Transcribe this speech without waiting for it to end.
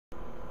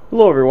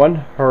Hello everyone,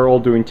 how are all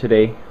doing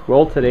today?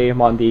 Well, today I'm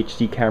on the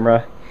HD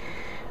camera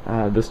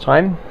this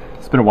time.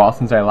 It's been a while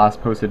since I last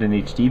posted an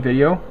HD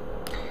video.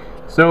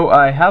 So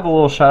I have a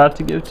little shout out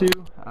to give to.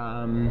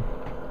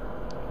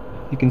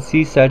 You can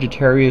see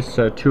Sagittarius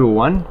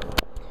 201,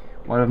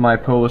 one of my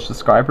Polish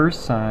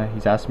subscribers.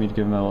 He's asked me to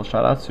give him a little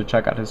shout out, so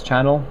check out his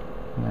channel.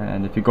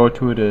 And if you go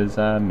to it, is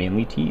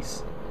mainly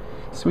teas.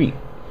 Sweet.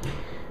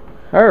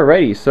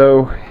 Alrighty,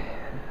 so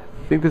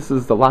I think this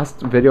is the last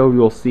video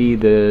you'll see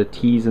the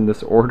teas in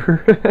this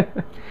order.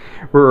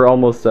 We're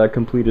almost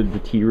completed the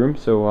tea room,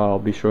 so I'll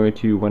be showing it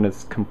to you when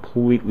it's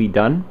completely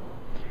done.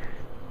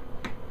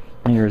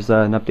 Here's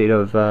an update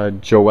of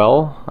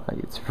Joelle.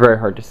 It's very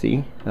hard to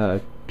see.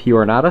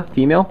 Piornata,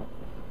 female.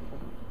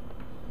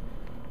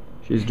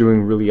 She's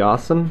doing really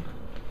awesome.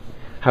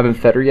 Haven't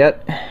fed her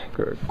yet.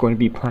 Going to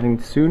be planning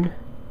soon.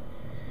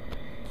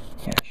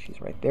 Yeah, she's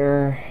right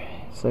there.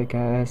 It's like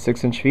a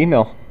 6-inch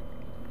female,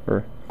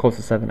 or close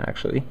to 7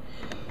 actually.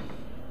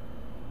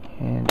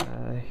 And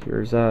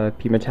here's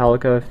P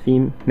Metallica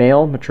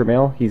female, mature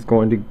male. He's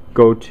going to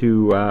go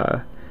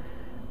to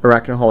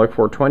Arachnaholic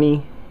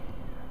 420,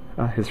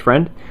 his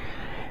friend.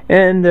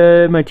 And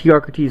my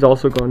T-Arcty is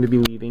also going to be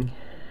leaving.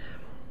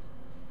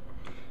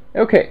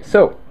 Okay,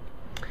 so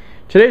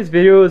today's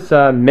video is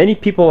many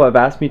people have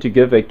asked me to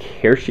give a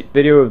Caresheet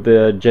video of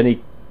the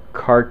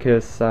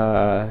Genicarchus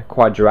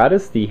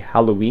quadratus, the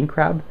Halloween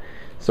crab.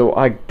 So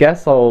I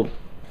guess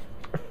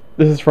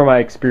this is from my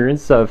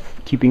experience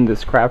of keeping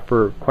this crab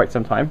for quite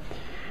some time.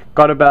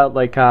 Got about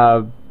like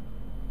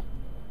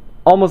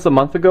almost a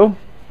month ago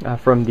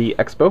from the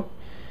expo.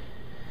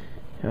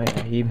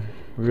 He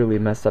really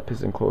messed up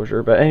his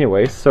enclosure, but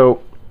anyway,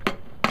 so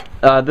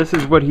this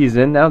is what he's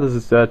in now. This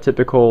is a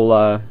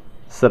typical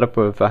setup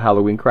of a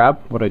Halloween crab.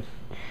 What I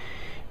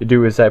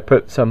do is I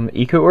put some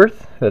eco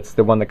earth. That's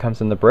the one that comes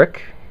in the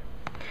brick.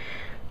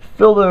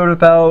 Filled it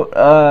about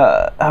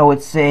I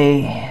would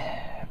say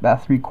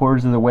about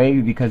 3/4 of the way,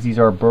 because these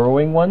are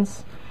burrowing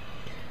ones.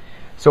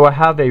 So I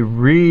have a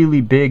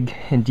really big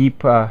and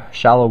deep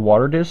shallow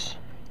water dish,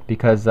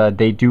 because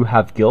they do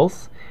have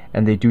gills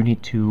and they do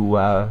need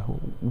to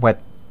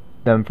wet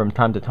them from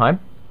time to time.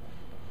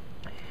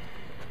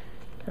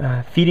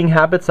 Feeding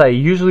habits, I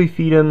usually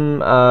feed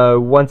them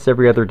once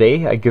every other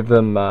day. I give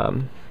them a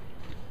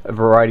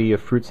variety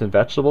of fruits and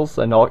vegetables,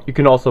 and you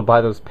can also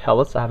buy those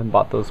pellets. I haven't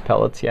bought those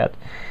pellets yet,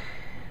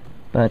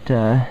 but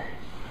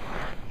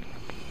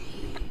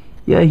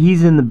yeah,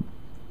 he's in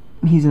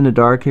the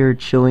dark here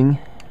chilling.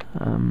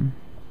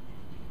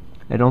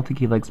 I don't think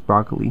he likes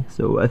broccoli,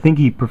 so I think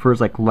he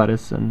prefers like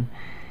lettuce and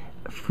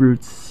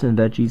fruits and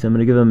veggies. I'm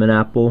gonna give him an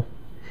apple,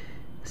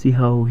 see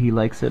how he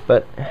likes it,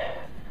 but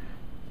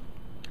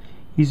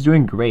he's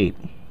doing great.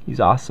 He's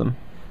awesome.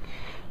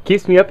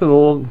 Keeps me up in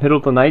the middle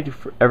of the night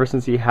ever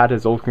since he had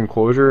his old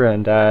enclosure,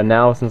 and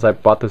now since I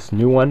bought this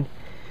new one.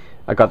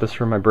 I got this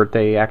for my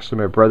birthday. Actually,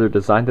 my brother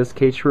designed this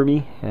cage for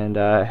me, and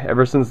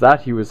ever since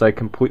that he was like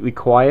completely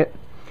quiet.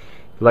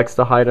 He likes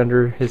to hide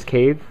under his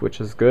cave, which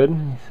is good.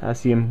 I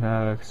see him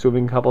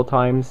swimming a couple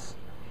times,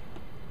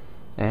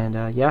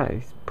 and yeah,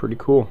 he's pretty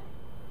cool.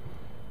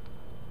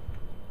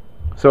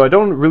 So I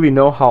don't really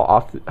know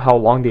how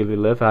long they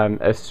live. I'm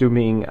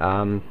assuming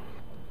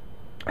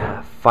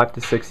 5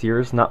 to 6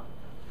 years, not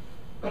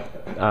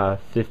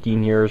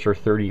 15 years or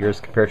 30 years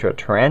compared to a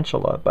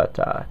tarantula, but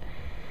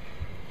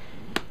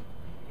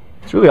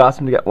it's really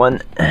awesome to get one.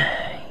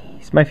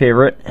 He's my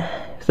favorite.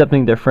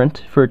 Something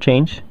different for a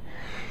change.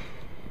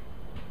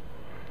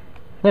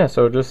 Yeah,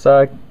 so just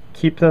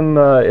keep them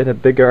in a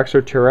big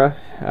Exoterra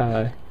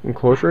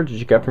enclosure that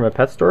you get from a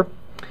pet store.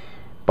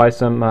 Buy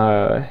some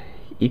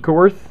eco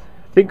earth.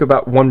 I think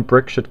about 1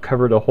 brick should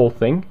cover the whole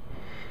thing.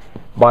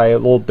 Buy a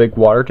little big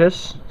water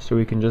dish so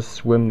we can just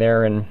swim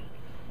there and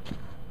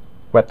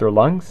wet their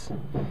lungs.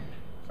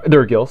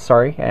 Their gills,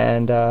 sorry.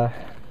 And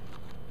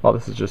well,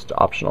 this is just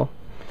optional.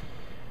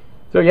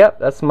 So yeah,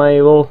 that's my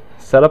little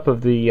setup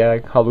of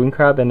the Halloween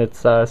crab and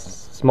its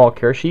small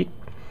Caresheet.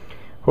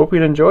 Hope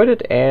you enjoyed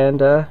it, and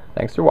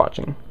thanks for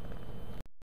watching.